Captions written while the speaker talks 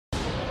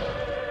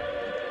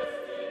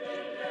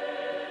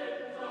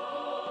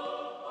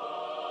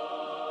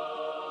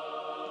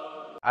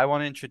I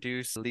want to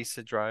introduce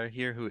Lisa Dreyer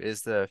here, who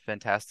is the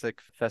Fantastic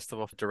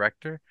Festival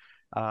director.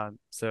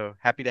 So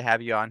happy to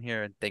have you on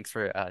here, and thanks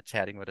for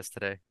chatting with us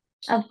today.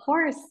 Of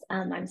course.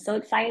 I'm so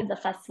excited. The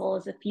festival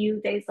is a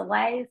few days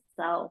away,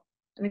 so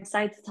I'm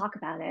excited to talk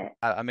about it.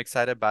 I'm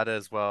excited about it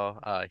as well.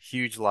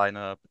 Huge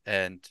lineup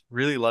and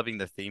really loving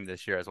the theme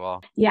this year as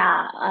well.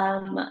 Yeah,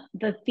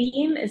 the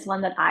theme is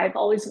one that I've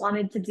always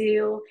wanted to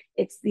do.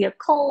 It's the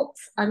occult.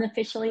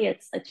 Unofficially,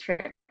 it's a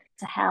trip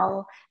to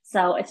hell.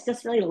 So it's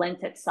just really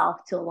lent itself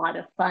to a lot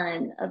of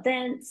fun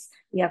events.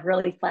 We have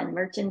really fun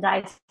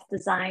merchandise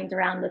designed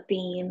around the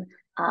theme.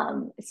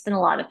 It's been a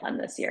lot of fun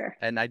this year.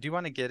 And I do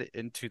want to get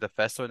into the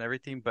festival and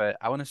everything, but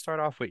I want to start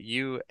off with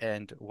you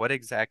and what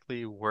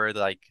exactly were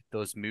like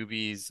those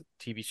movies,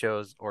 TV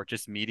shows, or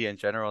just media in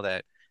general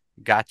that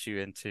got you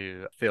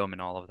into film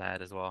and all of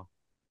that as well.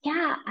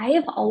 Yeah, I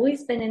have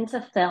always been into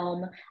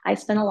film. I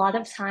spent a lot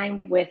of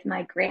time with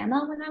my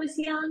grandma when I was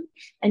young,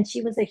 and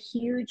she was a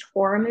huge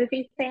horror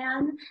movie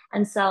fan.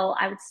 And so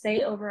I would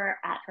stay over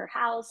at her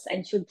house,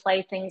 and she would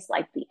play things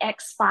like The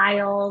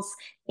X-Files.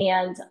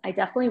 And I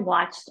definitely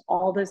watched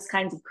all those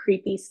kinds of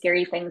creepy,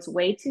 scary things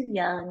way too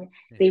young.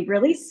 They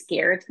really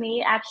scared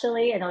me,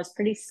 actually, and I was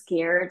pretty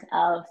scared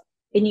of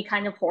any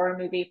kind of horror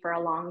movie for a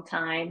long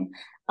time.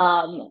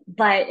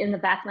 But in the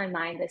back of my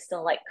mind, I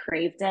still like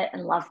craved it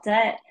and loved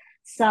it.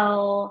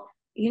 So,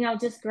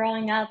 just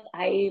growing up,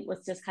 I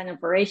was just kind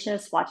of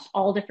voracious, watched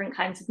all different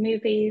kinds of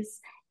movies.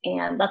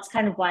 And that's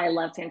kind of why I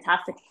love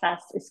Fantastic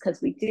Fest, is because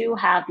we do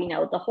have,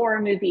 the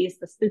horror movies,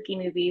 the spooky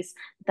movies,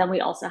 but then we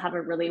also have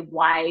a really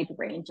wide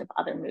range of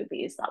other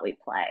movies that we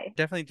play.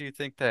 Definitely do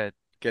think that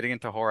getting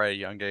into horror at a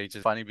young age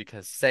is funny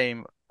because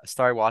same, I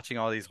started watching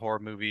all these horror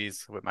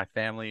movies with my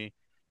family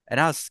and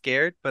I was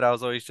scared, but I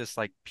was always just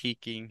like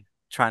peeking,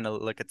 trying to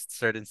look at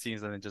certain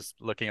scenes and then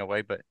just looking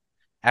away. But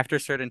after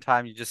a certain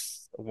time, you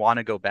just want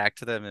to go back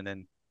to them and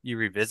then you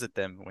revisit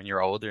them when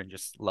you're older and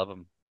just love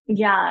them.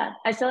 Yeah,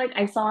 I feel like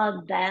I saw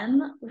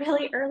them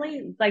really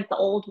early, like the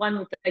old one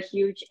with the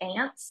huge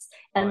ants.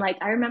 And Oh, like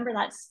I remember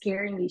that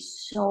scaring me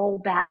so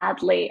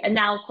badly. And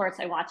now, of course,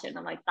 I watch it and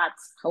I'm like,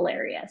 that's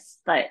hilarious.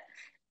 But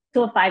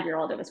to a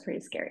 5-year-old, it was pretty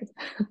scary.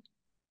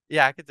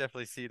 yeah, I could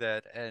definitely see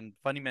that. And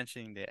funny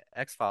mentioning the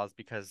X-Files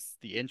because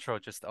the intro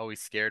just always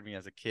scared me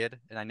as a kid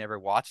and I never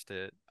watched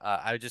it.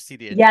 I would just see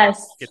the intro and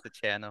Yes, skip the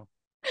channel.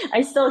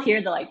 I still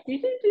hear the like doo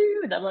doo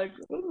doo, and I'm like,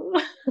 ooh.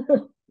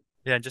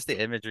 Yeah, and just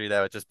the imagery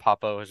that would just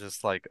pop up was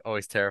just like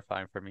always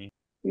terrifying for me.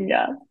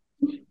 Yeah.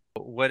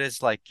 What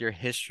is like your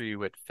history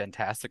with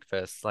Fantastic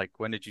Fest? Like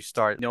when did you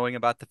start knowing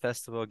about the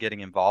festival,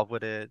 getting involved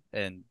with it,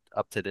 and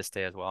up to this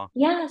day as well?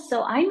 Yeah,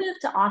 so I moved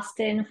to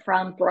Austin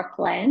from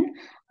Brooklyn.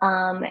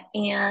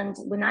 And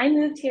when I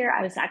moved here,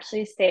 I was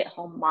actually a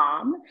stay-at-home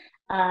mom.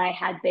 I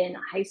had been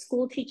a high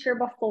school teacher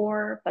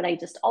before, but I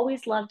just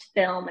always loved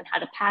film and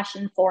had a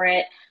passion for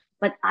it.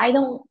 But I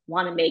don't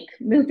want to make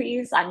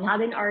movies. I'm not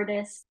an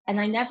artist.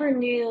 And I never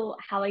knew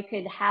how I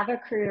could have a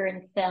career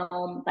in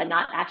film, but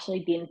not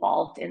actually be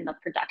involved in the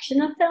production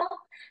of film.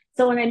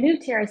 So when I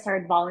moved here, I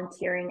started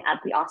volunteering at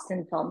the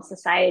Austin Film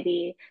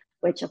Society,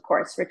 which of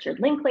course Richard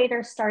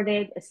Linklater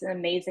started. It's an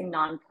amazing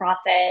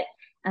nonprofit.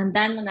 And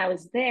then when I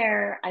was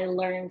there, I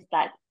learned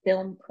that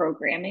film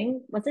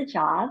programming was a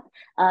job.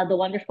 The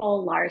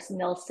wonderful Lars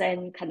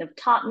Nilsson kind of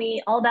taught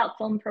me all about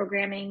film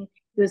programming.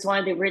 He was one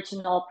of the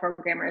original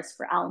programmers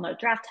for Alamo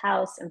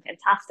Drafthouse and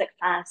Fantastic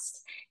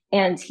Fest.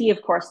 And he,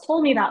 of course,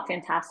 told me about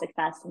Fantastic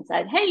Fest and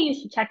said, hey, you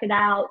should check it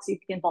out so you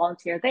can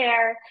volunteer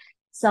there.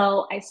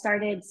 So I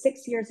started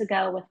 6 years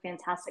ago with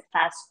Fantastic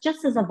Fest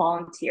just as a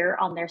volunteer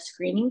on their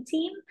screening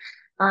team.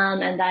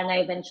 And then I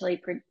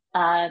eventually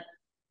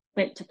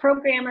went to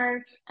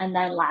programmer, and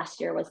then last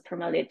year was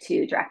promoted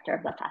to director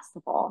of the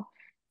festival.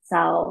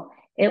 So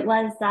it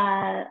was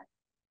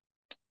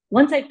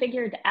once I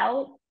figured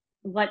out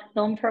what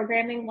film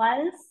programming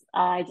was,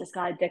 I just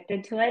got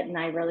addicted to it, and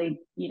I really,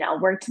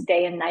 worked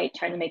day and night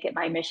trying to make it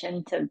my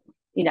mission to,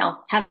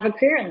 have a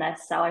career in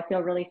this. So I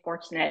feel really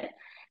fortunate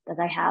that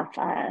I have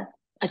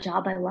a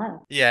job I love.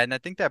 Yeah, and I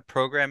think that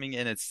programming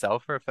in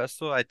itself for a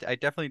festival, I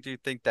definitely do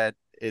think that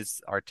is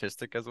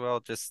artistic as well,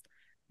 just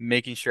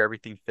making sure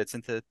everything fits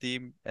into the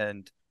theme.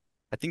 And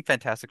I think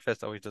Fantastic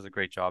Fest always does a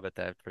great job at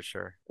that for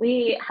sure.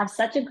 We have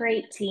such a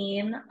great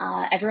team.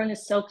 Everyone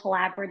is so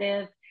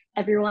collaborative.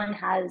 Everyone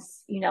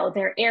has,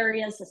 their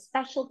areas of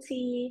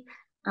specialty,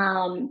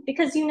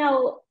 because,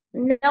 no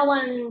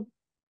one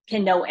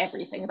can know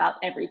everything about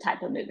every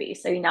type of movie.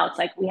 So, it's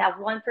like we have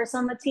one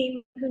person on the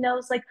team who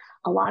knows like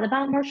a lot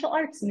about martial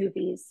arts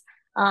movies.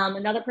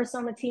 Another person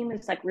on the team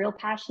who's like real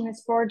passionate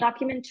for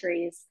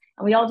documentaries.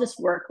 And we all just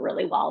work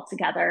really well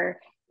together.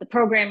 The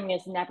programming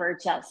is never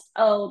just,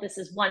 oh, this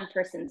is one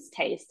person's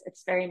taste.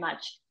 It's very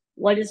much,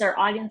 what is our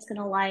audience going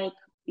to like?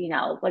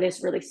 What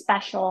is really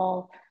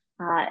special?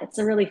 It's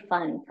a really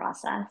fun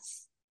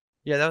process.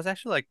 Yeah, that was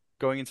actually like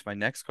going into my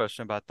next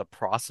question about the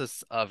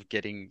process of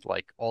getting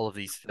like all of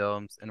these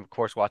films and of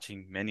course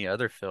watching many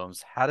other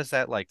films. How does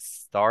that like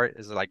start?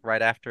 Is it like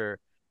right after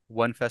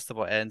one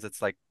festival ends,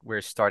 it's like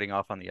we're starting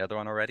off on the other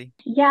one already.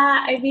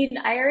 Yeah, I mean,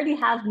 I already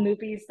have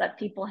movies that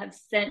people have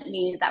sent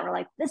me that were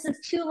like, this is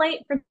too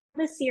late for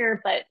this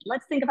year, but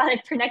let's think about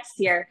it for next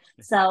year.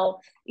 So,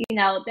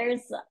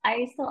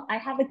 I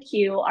have a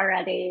queue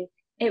already.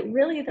 It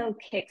really though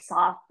kicks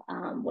off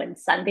when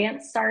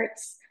Sundance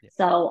starts. Yeah.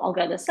 So I'll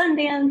go to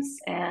Sundance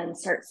and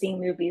start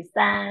seeing movies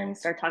then,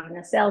 start talking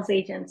to sales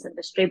agents and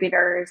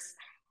distributors,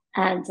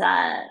 and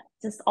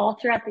just all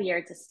throughout the year,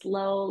 it just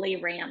slowly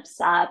ramps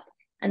up.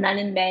 And then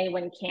in May,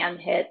 when Cannes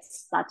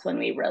hits, that's when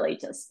we really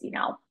just,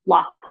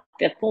 lock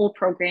the full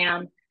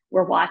program.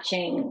 We're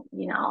watching,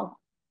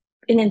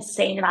 an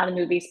insane amount of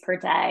movies per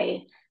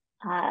day.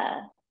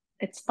 Uh,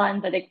 it's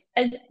fun, but it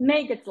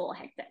May gets a little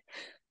hectic.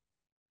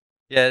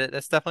 Yeah,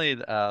 that's definitely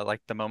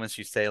like the moments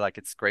you say like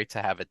it's great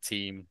to have a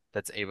team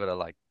that's able to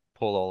like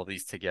pull all of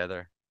these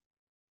together.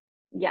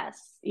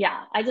 Yes,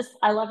 yeah.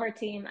 I love our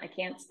team. I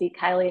can't speak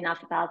highly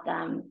enough about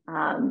them.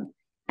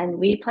 And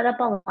we put up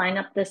a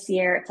lineup this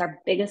year. It's our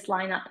biggest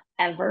lineup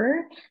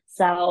ever.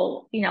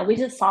 So, we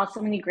just saw so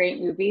many great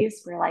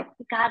movies. We're like,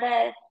 we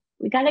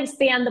gotta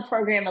expand the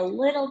program a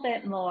little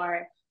bit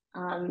more.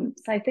 So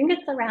I think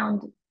it's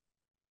around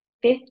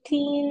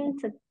 15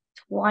 to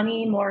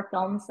 20 more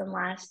films than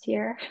last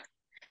year,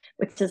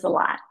 which is a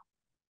lot.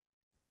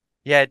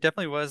 Yeah, it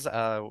definitely was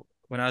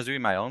when I was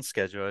doing my own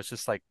schedule, it's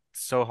just like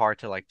so hard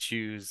to like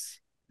choose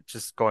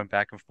just going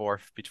back and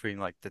forth between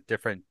like the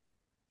different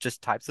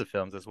just types of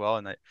films as well.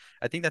 And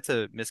I think that's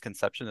a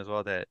misconception as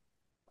well that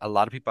a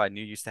lot of people I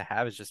knew used to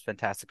have is just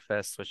Fantastic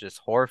Fest was just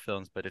horror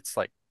films, but it's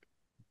like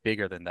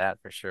bigger than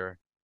that for sure.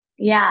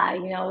 Yeah,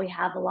 we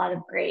have a lot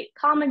of great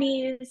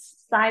comedies,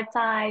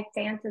 sci-fi,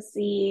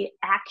 fantasy,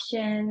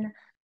 action.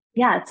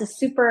 Yeah, it's a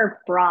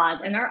super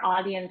broad, and our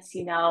audience,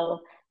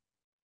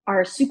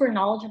 are super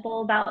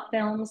knowledgeable about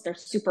films. They're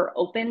super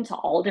open to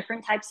all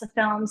different types of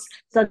films.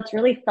 So it's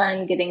really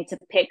fun getting to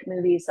pick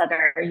movies that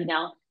are,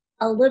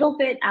 a little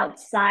bit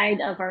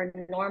outside of our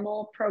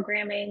normal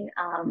programming,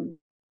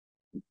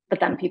 but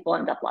then people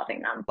end up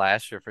loving them.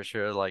 Last year for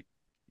sure, like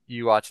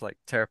you watch like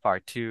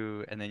Terrifier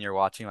 2 and then you're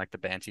watching like the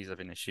Banshees of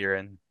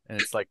Inisherin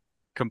and it's like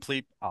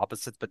complete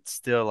opposites, but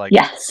still like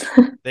Yes.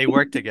 they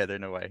work together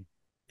in a way.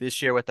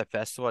 This year with the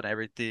festival and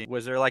everything,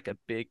 was there like a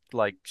big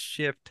like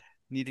shift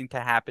needing to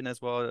happen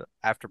as well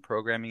after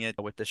programming it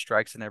with the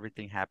strikes and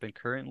everything happen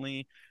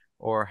currently?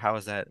 Or how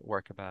does that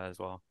work about as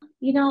well?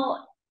 you know,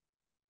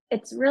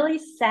 it's really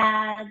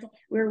sad.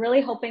 We were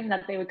really hoping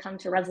that they would come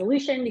to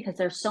resolution because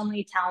there's so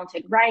many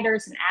talented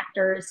writers and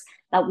actors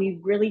that we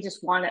really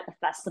just want at the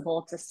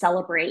festival to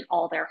celebrate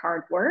all their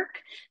hard work.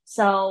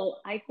 So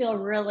I feel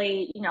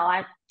really, I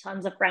have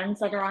tons of friends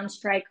that are on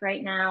strike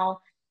right now,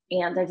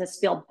 and I just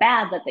feel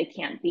bad that they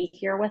can't be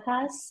here with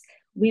us.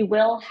 We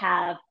will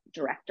have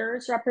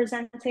directors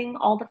representing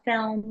all the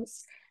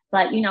films.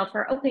 But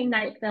for opening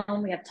night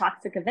film, we have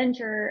Toxic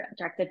Avenger,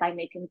 directed by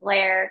Macon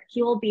Blair.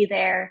 He will be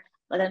there.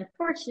 But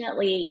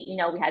unfortunately,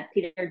 we had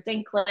Peter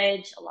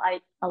Dinklage,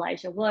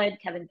 Elijah Wood,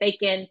 Kevin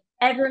Bacon.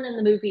 Everyone in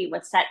the movie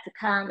was set to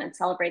come and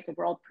celebrate the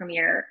world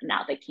premiere.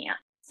 Now they can't.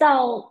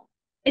 So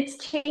it's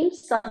changed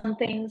some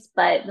things,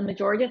 but the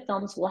majority of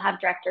films will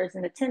have directors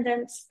in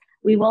attendance.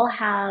 We will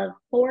have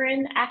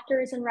foreign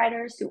actors and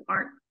writers who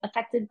aren't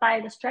affected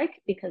by the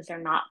strike because they're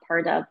not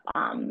part of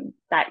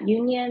that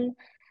union.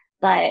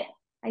 But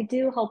I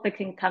do hope it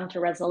can come to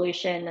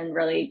resolution and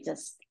really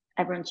just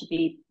everyone should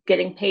be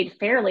getting paid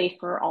fairly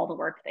for all the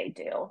work they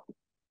do.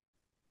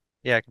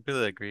 Yeah, I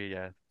completely agree.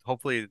 Yeah.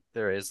 Hopefully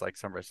there is like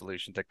some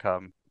resolution to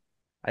come.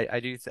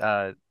 I do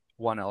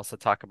want to also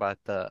talk about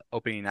the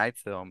opening night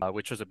film,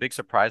 which was a big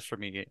surprise for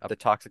me, the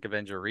Toxic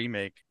Avenger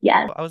remake.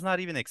 Yes. I was not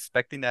even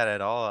expecting that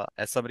at all.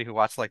 As somebody who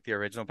watched like the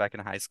original back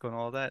in high school and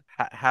all that,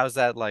 how's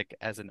that like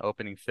as an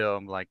opening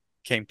film like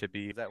came to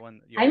be? Is that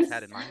one you I'm always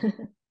had in mind?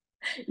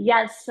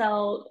 Yes,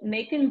 so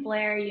Macon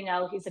Blair,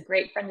 he's a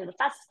great friend of the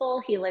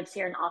festival. He lives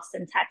here in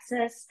Austin,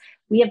 Texas.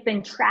 We have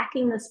been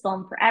tracking this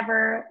film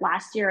forever.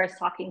 Last year, I was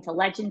talking to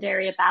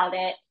Legendary about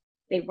it.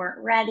 They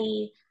weren't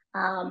ready.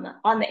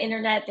 On the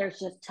internet, there's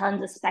just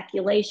tons of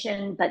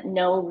speculation, but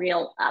no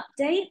real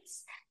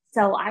updates.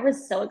 So I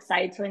was so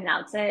excited to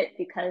announce it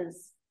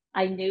because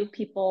I knew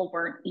people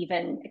weren't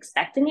even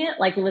expecting it.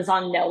 Like it was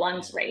on no Yeah.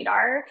 one's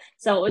radar.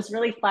 So it was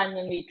really fun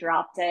when we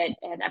dropped it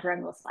and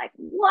everyone was like,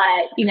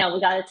 what? We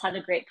got a ton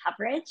of great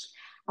coverage.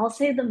 I'll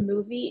say the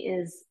movie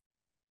is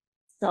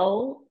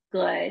so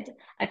good.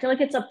 I feel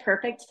like it's a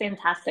perfect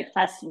Fantastic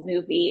Fest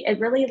movie. It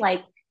really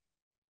like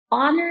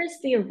honors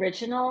the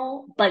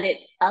original, but it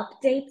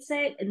updates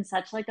it in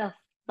such like a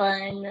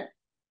fun,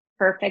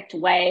 perfect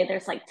way.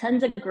 There's like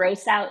tons of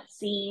gross out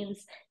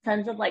scenes,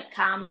 tons of like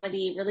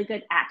comedy, really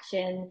good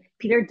action.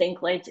 Peter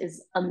Dinklage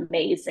is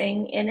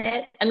amazing in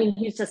it. I mean,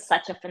 he's just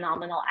such a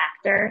phenomenal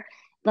actor.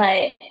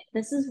 But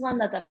this is one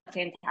that the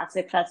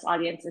Fantastic Fest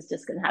audience is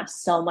just going to have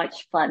so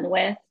much fun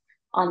with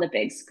on the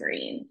big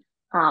screen.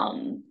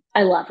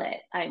 I love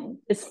it.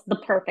 It's the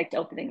perfect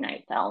opening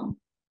night film.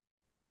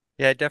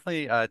 Yeah, it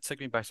definitely took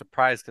me by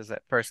surprise because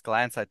at first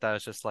glance I thought it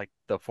was just like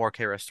the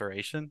 4K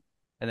restoration.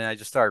 and then I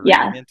just started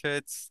reading Yeah. into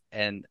it,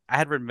 and I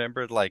had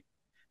remembered like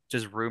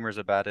just rumors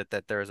about it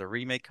that there was a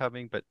remake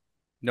coming, but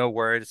no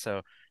word.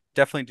 So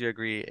definitely do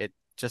agree. It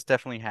just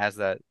definitely has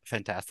that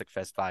Fantastic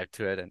Fest vibe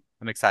to it, and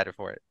I'm excited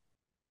for it.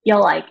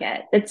 You'll like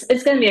it. It's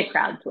going to be a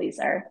crowd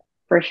pleaser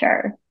for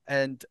sure.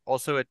 And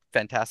also at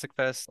Fantastic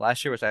Fest,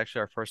 last year was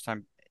actually our first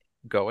time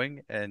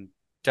going, and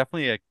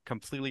definitely a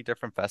completely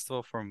different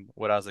festival from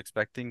what I was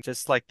expecting.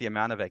 Just like the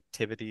amount of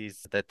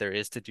activities that there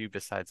is to do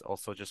besides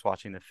also just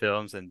watching the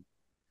films. And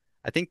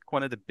I think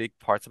one of the big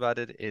parts about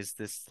it is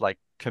this like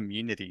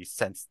community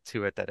sense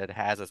to it that it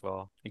has as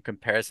well in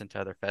comparison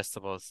to other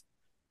festivals.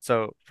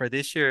 So for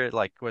this year,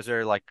 like, was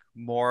there like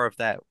more of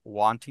that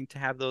wanting to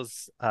have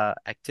those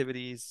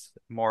activities,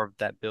 more of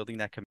that building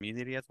that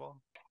community as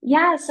well?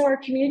 Yeah, so our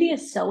community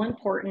is so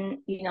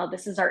important.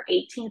 This is our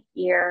 18th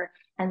year,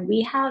 and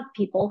we have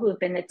people who have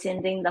been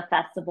attending the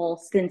festival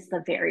since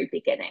the very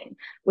beginning,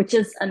 which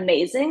is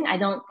amazing. I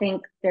don't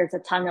think there's a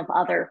ton of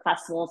other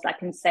festivals that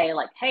can say,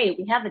 like, hey,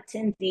 we have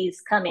attendees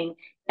coming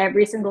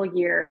every single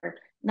year,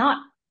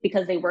 not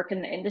because they work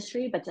in the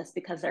industry, but just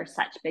because they're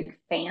such big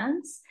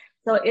fans.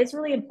 So it is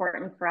really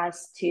important for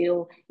us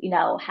to,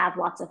 have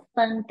lots of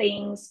fun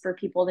things for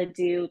people to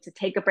do, to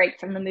take a break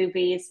from the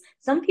movies.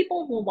 Some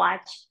people will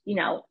watch,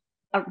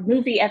 a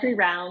movie every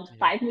round, Yeah.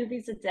 5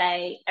 movies a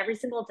day, every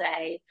single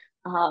day.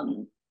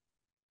 Um,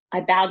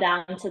 I bow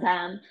down to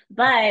them,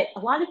 but a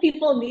lot of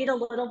people need a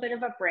little bit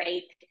of a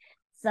break.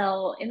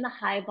 So in the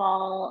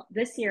highball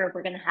this year,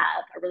 we're going to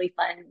have a really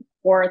fun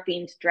horror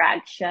themed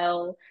drag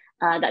show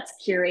that's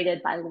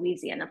curated by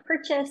Louisiana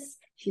Purchase.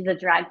 She's a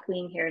drag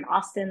queen here in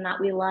Austin that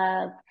we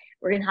love.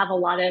 We're going to have a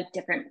lot of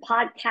different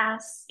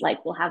podcasts,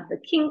 like we'll have the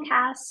King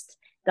Cast.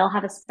 They'll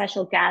have a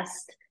special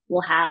guest.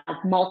 We'll have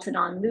Malton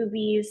on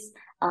Movies.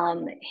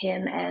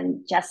 Him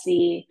and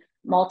Jesse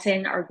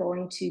Malton are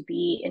going to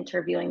be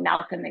interviewing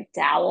Malcolm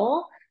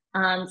McDowell.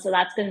 So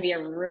that's going to be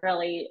a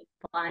really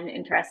fun,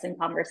 interesting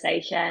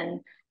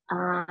conversation.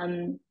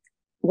 Um,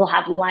 we'll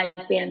have live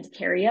band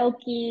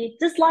karaoke,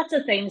 just lots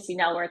of things,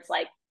 where it's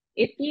like,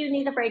 if you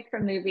need a break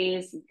from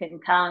movies, you can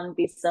come,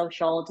 be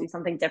social, do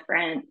something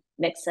different,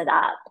 mix it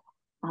up.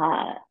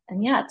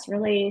 And yeah, it's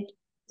really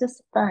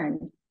just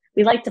fun.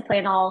 We like to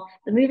plan all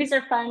the movies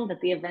are fun, but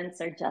the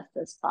events are just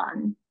as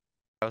fun.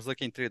 I was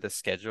looking through the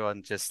schedule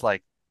and just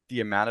like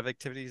the amount of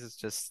activities is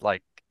just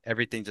like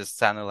everything just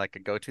sounded like a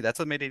go-to. That's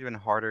what made it even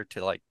harder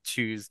to like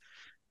choose,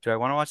 do I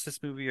want to watch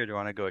this movie or do I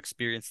want to go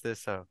experience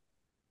this? So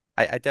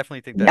I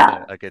definitely think that's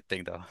Yeah, a good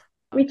thing though.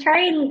 we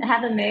try and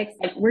have a mix.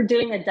 Like we're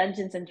doing a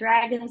Dungeons and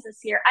Dragons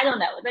this year. I don't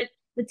know.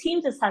 The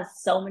team just has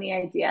so many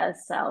ideas.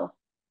 So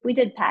we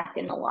did pack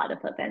in a lot of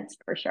events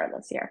for sure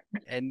this year.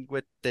 And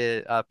with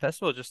the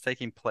festival just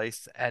taking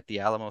place at the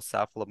Alamo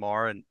South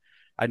Lamar, and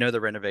I know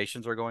the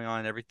renovations were going on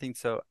and everything.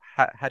 So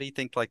how do you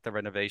think like the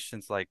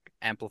renovations like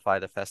amplify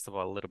the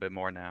festival a little bit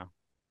more now?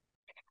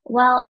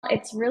 Well,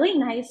 it's really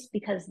nice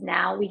because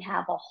now we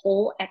have a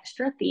whole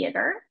extra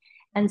theater.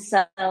 And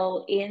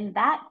so in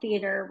that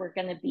theater, we're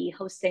going to be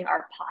hosting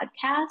our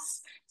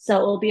podcasts. So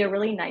it'll be a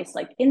really nice,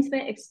 like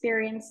intimate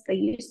experience. They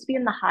used to be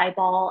in the high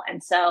ball.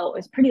 And so it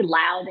was pretty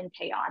loud and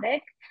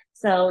chaotic.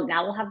 So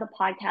now we'll have the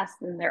podcast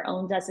in their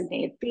own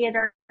designated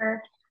theater.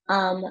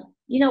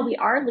 We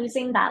are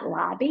losing that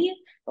lobby,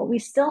 but we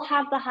still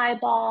have the high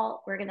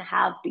ball. We're going to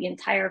have the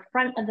entire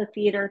front of the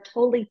theater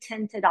totally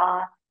tinted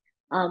off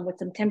with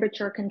some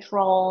temperature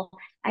control.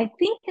 I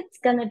think it's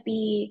going to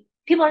be,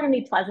 people are going to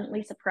be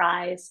pleasantly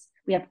surprised.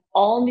 We have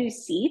all new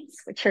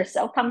seats, which are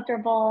so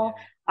comfortable.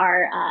 Yeah.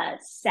 Our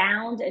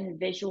sound and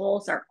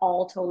visuals are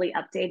all totally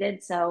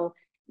updated. So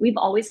we've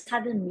always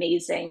had an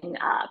amazing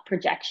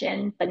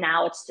projection, but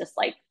now it's just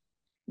like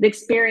the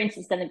experience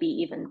is going to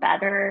be even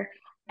better.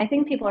 I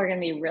think people are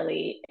going to be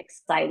really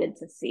excited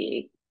to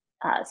see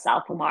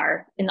South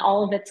Lamar in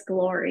all of its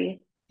glory.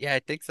 Yeah, I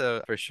think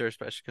so for sure,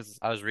 especially because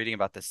I was reading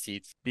about the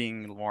seats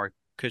being more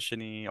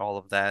cushiony, all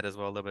of that as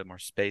well, a little bit more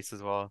space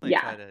as well. I'm Yeah,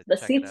 excited the to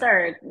check it seats out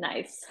are though.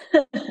 nice.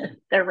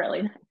 They're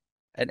really nice.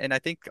 And I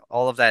think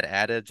all of that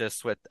added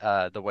just with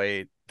the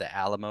way the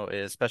Alamo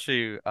is,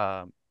 especially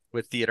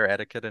with theater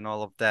etiquette and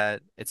all of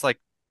that, it's like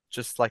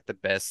just like the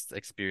best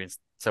experience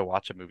to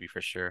watch a movie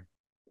for sure.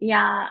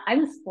 Yeah,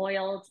 I'm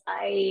spoiled.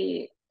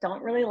 I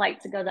don't really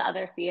like to go to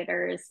other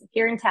theaters.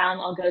 Here in town,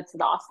 I'll go to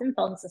the Austin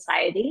Film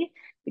Society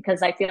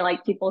because I feel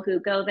like people who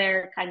go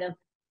there kind of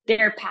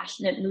they're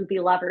passionate movie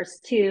lovers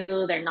too.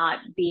 They're not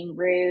being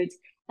rude.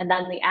 And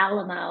then the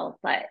Alamo,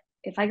 but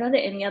if I go to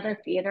any other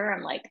theater,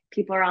 I'm like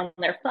people are on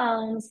their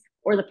phones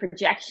or the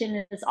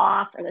projection is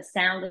off or the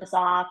sound is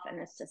off and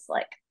it's just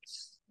like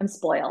I'm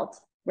spoiled.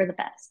 We're the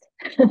best.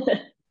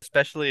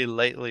 Especially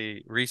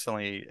lately,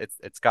 recently,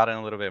 it's gotten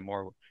a little bit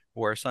more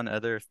worse on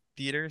other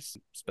theaters,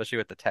 especially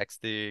with the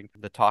texting,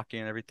 the talking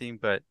and everything.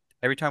 But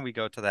every time we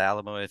go to the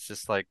Alamo, it's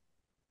just like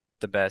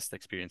the best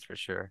experience for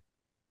sure.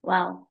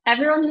 Well,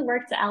 everyone who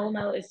works at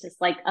Alamo is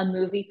just like a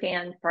movie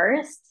fan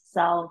first.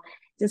 So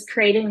just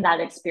creating that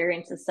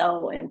experience is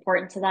so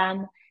important to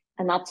them.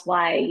 And that's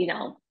why,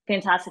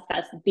 Fantastic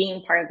Fest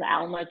being part of the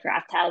Alamo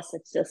Draft House,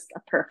 it's just a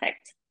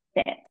perfect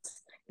fit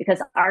because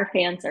our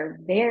fans are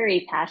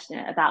very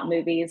passionate about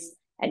movies.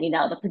 And,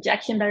 the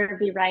projection better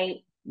be right.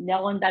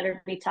 No one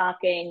better be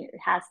talking. It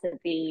has to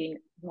be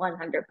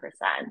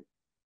 100%.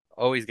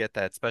 Always get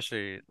that,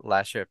 especially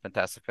last year at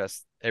Fantastic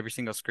Fest. Every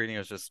single screening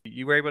was just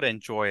you were able to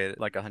enjoy it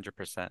like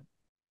 100%.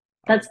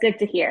 That's good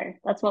to hear.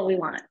 That's what we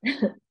want.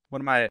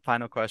 One of my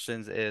final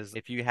questions is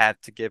if you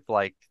had to give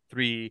like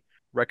three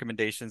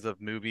recommendations of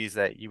movies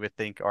that you would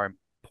think are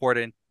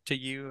important to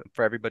you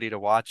for everybody to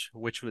watch,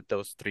 which would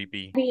those three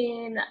be? I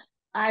mean,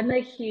 I'm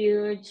a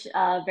huge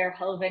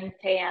Verhoeven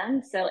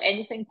fan, so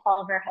anything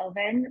Paul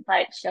Verhoeven,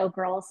 but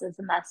Showgirls is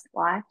a must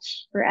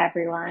watch for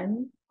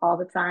everyone all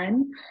the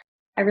time.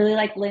 I really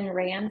like Lynn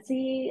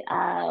Ramsey.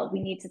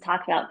 We need to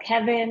talk about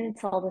Kevin.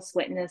 Tilda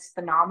Swinton is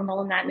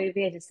phenomenal in that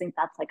movie. I just think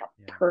that's like a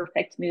Yeah.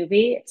 perfect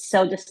movie. It's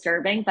so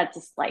disturbing, but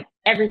just like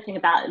everything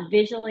about it,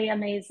 visually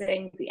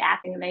amazing, the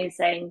acting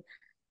amazing.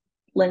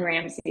 Lynn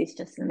Ramsey is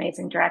just an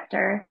amazing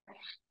director.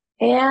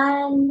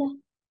 And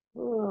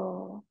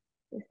ooh,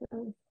 this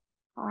is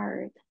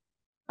hard.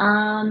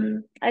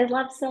 I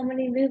love so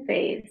many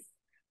movies.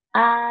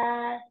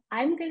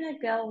 I'm gonna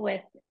go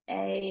with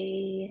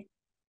a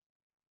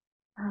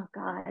oh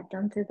God,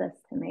 don't do this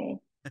to me.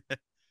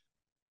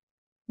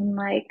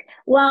 Like,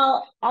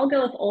 well, I'll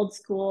go with old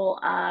school.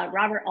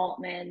 Robert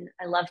Altman.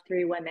 I love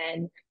Three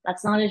Women.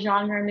 That's not a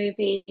genre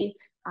movie,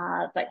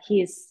 but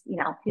he's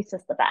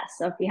just the best.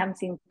 So if you haven't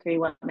seen Three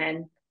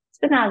Women, it's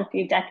been out a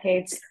few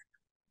decades.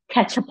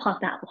 Catch up on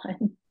that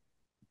one.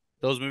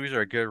 Those movies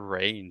are a good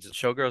range.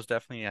 Showgirls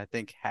definitely, I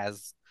think,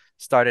 has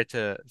started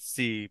to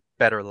see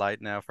better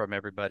light now from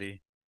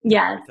everybody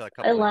Yes, compared to a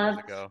I couple of years love.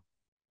 ago.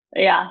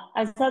 Yeah,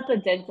 I was at the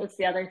dentist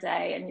the other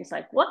day, and he's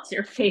like, "What's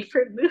your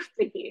favorite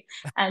movie?"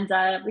 And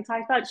we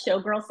talked about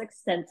Showgirls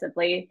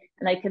extensively,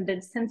 and I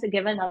convinced him to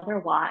give another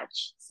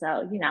watch. So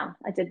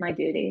I did my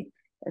duty.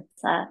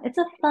 It's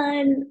a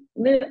fun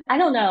movie. I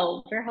don't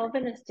know.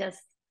 Verhoeven is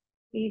just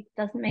he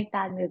doesn't make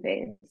bad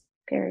movies.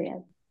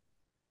 Period.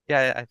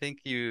 Yeah, I think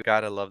you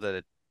gotta love that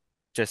it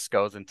just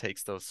goes and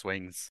takes those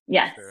swings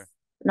for Yes, sure.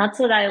 and that's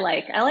what I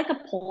like. I like a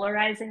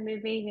polarizing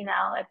movie.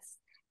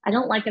 I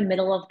don't like a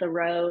middle of the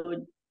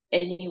road.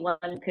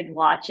 Anyone could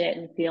watch it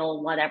and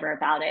feel whatever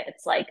about it.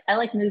 It's like I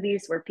like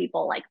movies where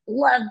people like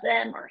love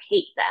them or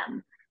hate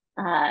them,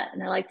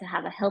 and I like to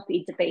have a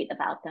healthy debate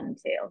about them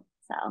too.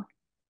 So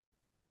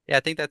Yeah, I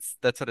think that's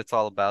what it's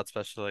all about,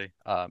 especially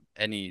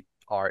any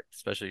art,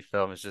 especially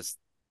film, is just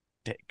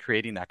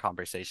creating that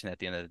conversation at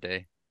the end of the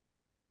day.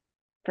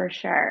 for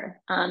sure,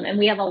 and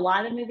we have a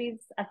lot of movies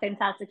at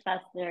Fantastic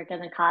Fest that are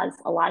going to cause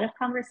a lot of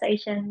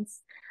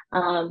conversations.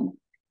 Um,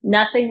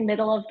 Nothing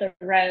middle of the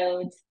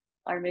road.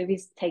 Our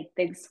movies take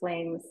big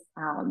swings,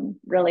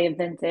 really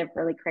inventive,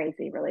 really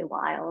crazy, really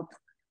wild.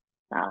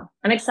 So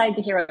I'm excited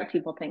to hear what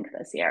people think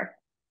this year.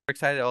 We're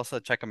excited to also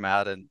check them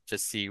out and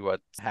just see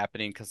what's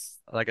happening because,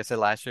 like I said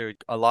last year,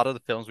 a lot of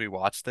the films we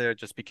watched there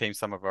just became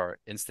some of our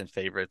instant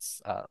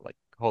favorites, like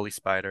Holy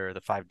Spider,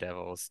 The Five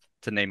Devils,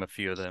 to name a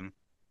few of them.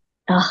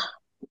 Ugh,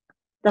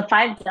 The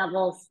Five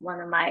Devils,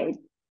 one of my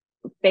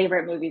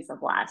favorite movies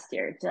of last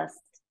year. Just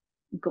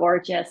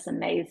gorgeous,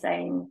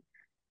 amazing.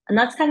 And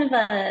that's kind of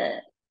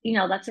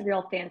that's a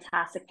real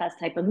Fantastic Fest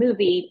type of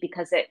movie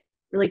because it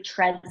really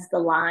treads the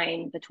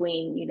line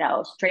between,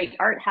 straight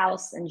art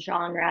house and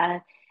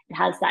genre. It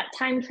has that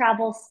time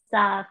travel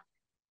stuff.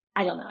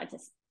 I don't know.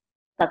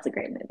 That's a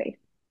great movie.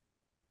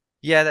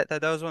 Yeah,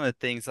 that was one of the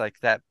things, like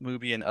that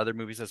movie and other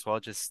movies as well,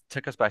 just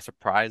took us by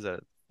surprise at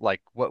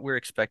like what we're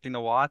expecting to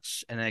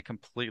watch, and then it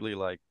completely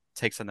like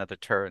takes another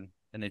turn,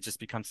 and it just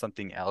becomes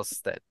something else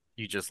that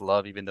you just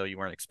love, even though you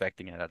weren't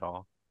expecting it at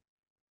all.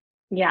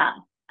 Yeah,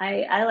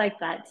 I like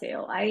that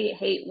too. I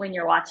hate when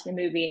you're watching a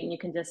movie and you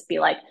can just be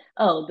like,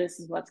 oh, this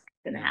is what's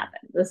going to Yeah. happen.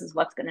 This is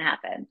what's going to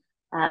happen.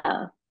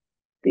 Uh,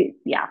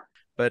 yeah,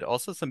 But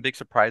also some big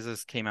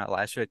surprises came out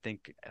last year, I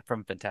think,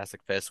 from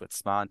Fantastic Fest with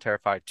Smile and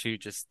Terrified 2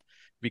 just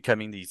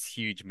becoming these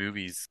huge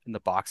movies in the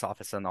box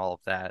office and all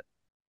of that.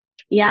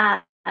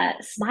 yeah.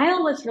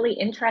 Smile was really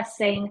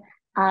interesting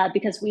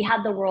because we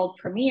had the world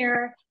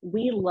premiere.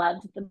 We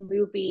loved the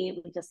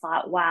movie. We just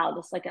thought, wow,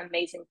 this is like an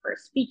amazing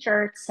first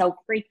feature. It's so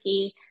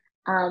freaky.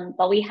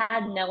 But we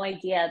had no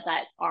idea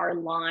that our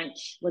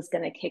launch was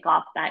going to kick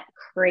off that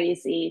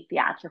crazy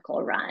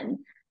theatrical run.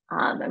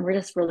 And we're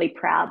just really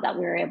proud that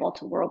we were able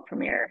to world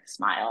premiere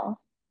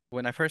Smile.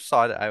 When I first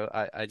saw it,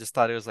 I just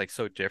thought it was like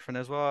so different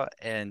as well,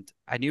 and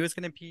I knew it was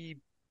gonna be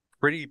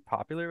pretty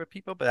popular with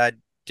people, but I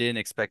didn't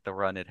expect the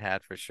run it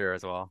had for sure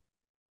as well.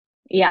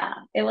 Yeah,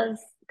 it was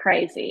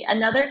crazy.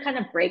 Another kind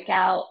of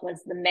breakout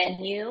was the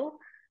menu.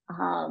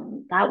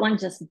 That one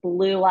just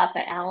blew up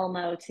at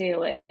Alamo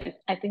too.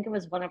 I think it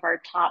was one of our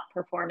top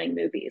performing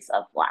movies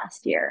of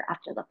last year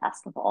after the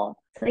festival.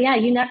 So yeah,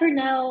 you never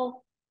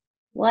know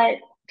what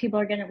people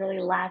are going to really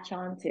latch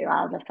on to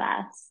out of the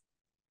fest.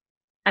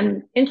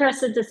 I'm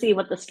interested to see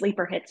what the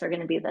sleeper hits are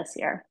going to be this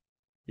year.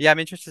 Yeah, I'm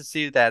interested to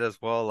see that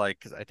as well. Like,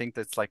 'cause I think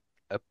that's like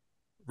a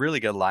really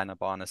good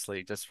lineup,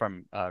 honestly, just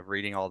from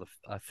reading all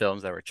the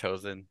films that were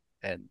chosen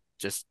and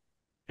just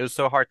it was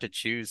so hard to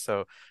choose.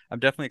 So I'm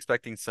definitely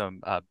expecting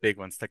some big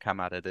ones to come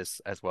out of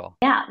this as well.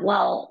 Yeah,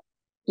 well,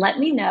 let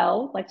me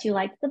know what you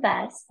liked the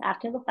best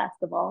after the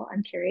festival.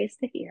 I'm curious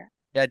to hear.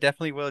 Yeah, I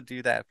definitely will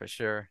do that for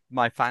sure.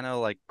 My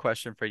final like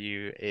question for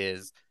you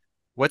is,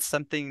 what's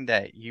something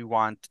that you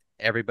want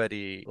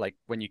everybody like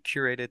when you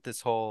curated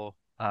this whole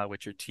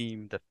with your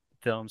team, the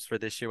films for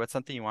this year, what's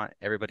something you want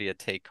everybody to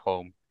take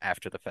home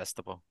after the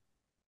festival?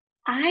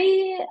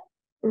 I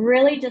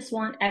really just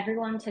want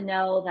everyone to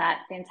know that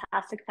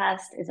Fantastic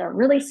Fest is a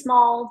really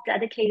small,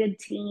 dedicated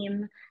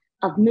team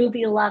of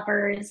movie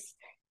lovers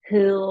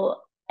who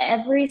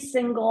every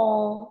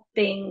single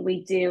thing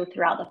we do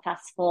throughout the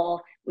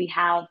festival, we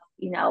have,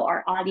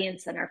 our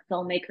audience and our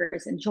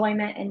filmmakers'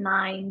 enjoyment in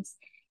mind.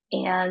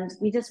 And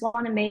we just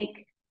want to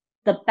make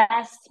the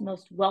best,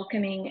 most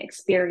welcoming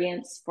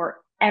experience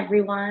for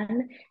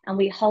everyone. And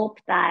we hope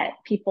that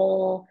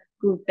people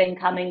who've been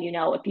coming,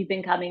 if you've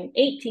been coming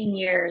 18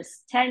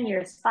 years, 10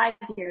 years, 5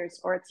 years,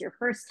 or it's your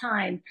first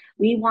time,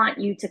 we want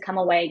you to come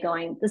away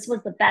going, this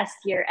was the best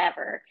year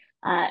ever.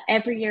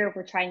 Every year,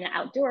 we're trying to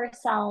outdo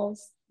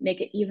ourselves, make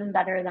it even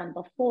better than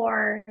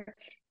before.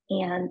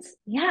 And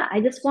yeah,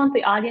 I just want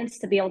the audience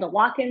to be able to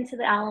walk into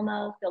the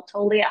Alamo, feel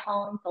totally at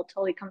home, feel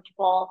totally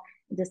comfortable,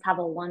 and just have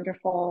a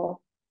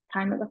wonderful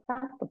time at the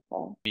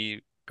festival.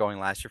 Me going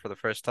last year for the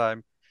first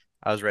time,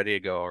 I was ready to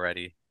go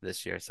already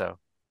this year, so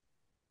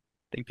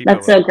I think people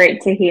That's will. so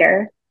great to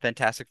hear.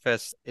 Fantastic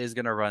Fest is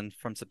going to run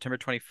from September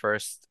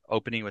 21st,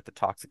 opening with the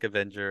Toxic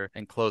Avenger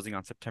and closing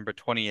on September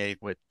 28th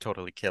with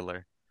Totally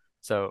Killer.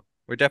 So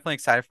we're definitely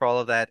excited for all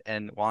of that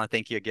and want to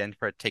thank you again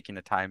for taking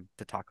the time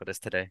to talk with us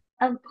today.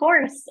 Of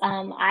course.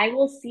 I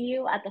will see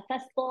you at the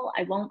festival.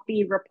 I won't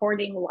be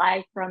reporting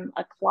live from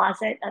a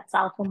closet at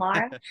South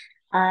Lamar.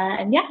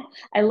 And yeah,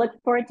 I look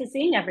forward to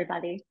seeing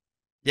everybody.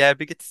 Yeah, it'd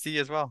be good to see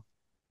you as well.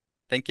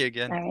 Thank you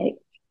again. All right.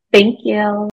 Thank you.